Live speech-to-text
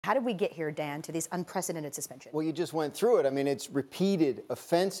How did we get here, Dan, to these unprecedented suspensions? Well, you just went through it. I mean, it's repeated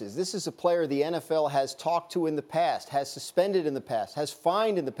offenses. This is a player the NFL has talked to in the past, has suspended in the past, has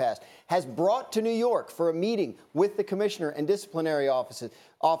fined in the past, has brought to New York for a meeting with the commissioner and disciplinary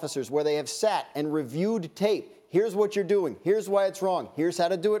officers where they have sat and reviewed tape. Here's what you're doing. Here's why it's wrong. Here's how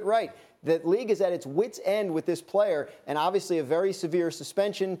to do it right. The league is at its wit's end with this player, and obviously a very severe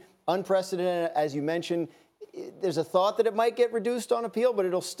suspension, unprecedented, as you mentioned. There's a thought that it might get reduced on appeal, but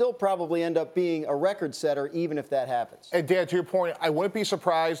it'll still probably end up being a record setter even if that happens. And Dan, to your point, I wouldn't be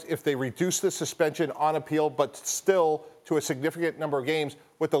surprised if they reduce the suspension on appeal, but still to a significant number of games.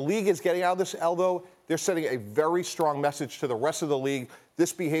 What the league is getting out of this, Aldo, they're sending a very strong message to the rest of the league.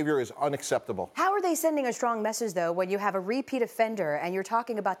 This behavior is unacceptable. How are they sending a strong message, though, when you have a repeat offender and you're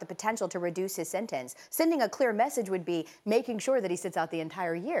talking about the potential to reduce his sentence? Sending a clear message would be making sure that he sits out the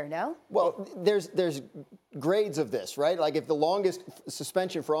entire year, no? Well, there's grades of this, right? Like if the longest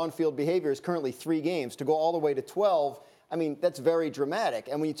suspension for on-field behavior is currently 3 games, to go all the way to 12, I mean, that's very dramatic.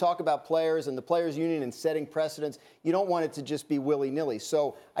 And when you talk about players and the players' union and setting precedents, you don't want it to just be willy-nilly.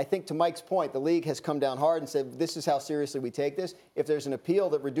 So I think to Mike's point, the league has come down hard and said, this is how seriously we take this. If there's an appeal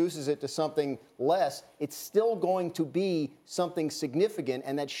that reduces it to something less, it's still going to be something significant,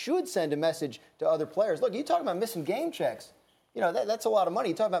 and that should send a message to other players. Look, you talk about missing game checks. You know, that's a lot of money.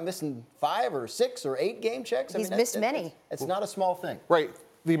 You talk about missing 5 or 6 or 8 game checks. He's missed many. It's not a small thing. Right.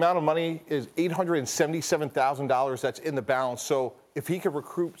 The amount of money is $877,000 that's in the balance. So if he could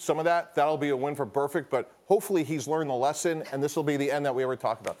recruit some of that, that'll be a win for Burfict. But hopefully he's learned the lesson, and this will be the end that we ever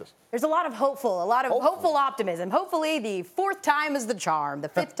talk about this. There's a lot of hopeful optimism. Hopefully the 4th time is the charm, the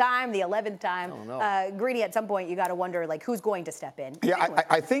 5th time, the 11th time. Oh, no. Greedy, at some point, you got to wonder, like, who's going to step in? Yeah, Anyway.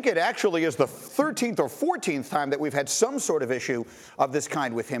 I think it actually is the 13th or 14th time that we've had some sort of issue of this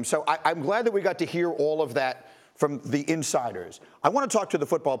kind with him. So I'm glad that we got to hear all of that from the insiders. I want to talk to the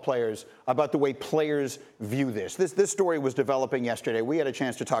football players about the way players view this. This story was developing yesterday. We had a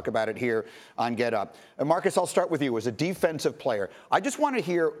chance to talk about it here on Get Up. And Marcus, I'll start with you as a defensive player. I just want to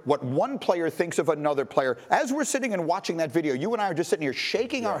hear what one player thinks of another player. As we're sitting and watching that video, you and I are just sitting here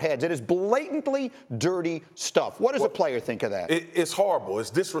shaking our heads. It is blatantly dirty stuff. What does a player think of that? It's horrible. It's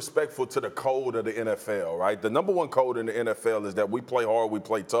disrespectful to the code of the NFL, right? The number one code in the NFL is that we play hard, we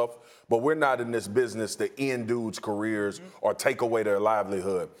play tough, but we're not in this business to end dudes' careers or take away their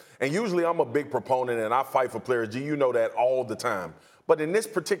livelihood. And usually I'm a big proponent and I fight for players. You know that all the time. But in this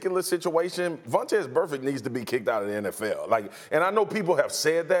particular situation, Vontaze Burfict needs to be kicked out of the NFL. And I know people have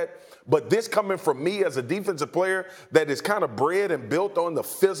said that, but this coming from me as a defensive player that is kind of bred and built on the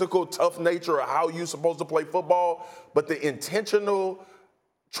physical, tough nature of how you're supposed to play football, but the intentional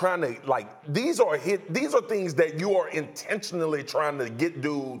trying to, these are things that you are intentionally trying to get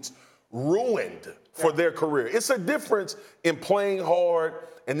dudes ruined for their career. It's a difference in playing hard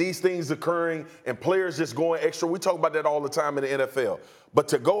and these things occurring and players just going extra. We talk about that all the time in the NFL. But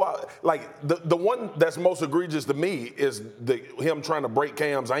to go out, the one that's most egregious to me is him trying to break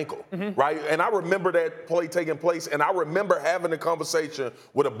Cam's ankle, right? And I remember that play taking place, and I remember having a conversation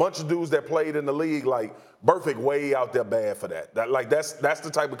with a bunch of dudes that played in the league, like, Burfict way out there bad for that. That's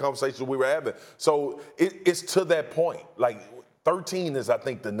the type of conversation we were having. So it's to that point. 13 is, I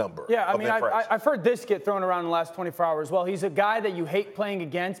think, the number. Yeah, I mean, I've heard this get thrown around in the last 24 hours. Well, he's a guy that you hate playing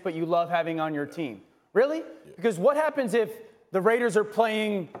against, but you love having on your team. Really? Yeah. Because what happens if the Raiders are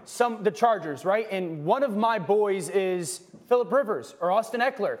playing the Chargers, right? And one of my boys is Phillip Rivers or Austin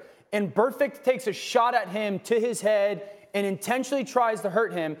Eckler, and Burfict takes a shot at him to his head and intentionally tries to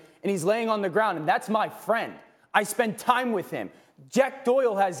hurt him, and he's laying on the ground, and that's my friend. I spend time with him. Jack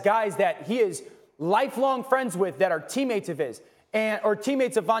Doyle has guys that he is lifelong friends with that are teammates of his. Or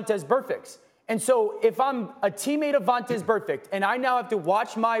teammates of Vontaze Burfict's. And so if I'm a teammate of Vontaze Burfict and I now have to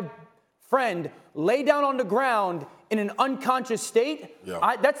watch my friend lay down on the ground in an unconscious state,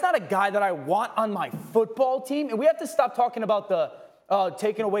 that's not a guy that I want on my football team. And we have to stop talking about the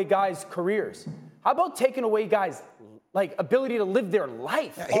taking away guys' careers. How about taking away guys' ability to live their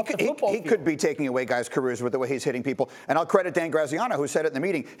life off the football field? He could be taking away guys' careers with the way he's hitting people. And I'll credit Dan Graziano, who said it in the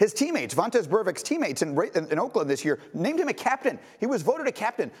meeting. His teammates, Vontaze Burfict's teammates in Oakland this year, named him a captain. He was voted a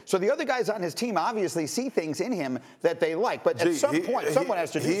captain. So the other guys on his team obviously see things in him that they like. But at some point, someone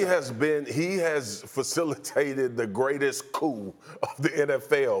has to do something. He has facilitated the greatest coup of the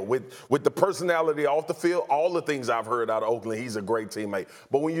NFL with the personality off the field. All the things I've heard out of Oakland, he's a great teammate.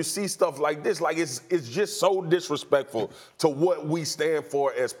 But when you see stuff like this, it's just so disrespectful disrespectful to what we stand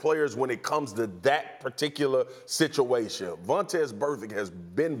for as players when it comes to that particular situation. Vontaze Burfict has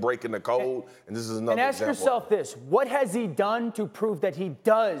been breaking the code, and this is another example. And ask yourself this, what has he done to prove that he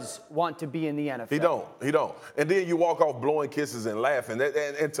does want to be in the NFL? He don't. And then you walk off blowing kisses and laughing.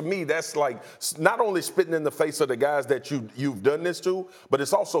 And to me, that's like not only spitting in the face of the guys that you've done this to, but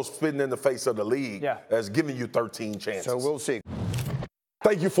it's also spitting in the face of the league that's giving you 13 chances. So we'll see.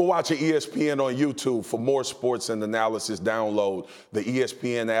 Thank you for watching ESPN on YouTube. For more sports and analysis, download the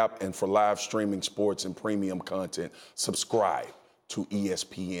ESPN app, and for live streaming sports and premium content, subscribe to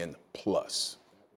ESPN Plus.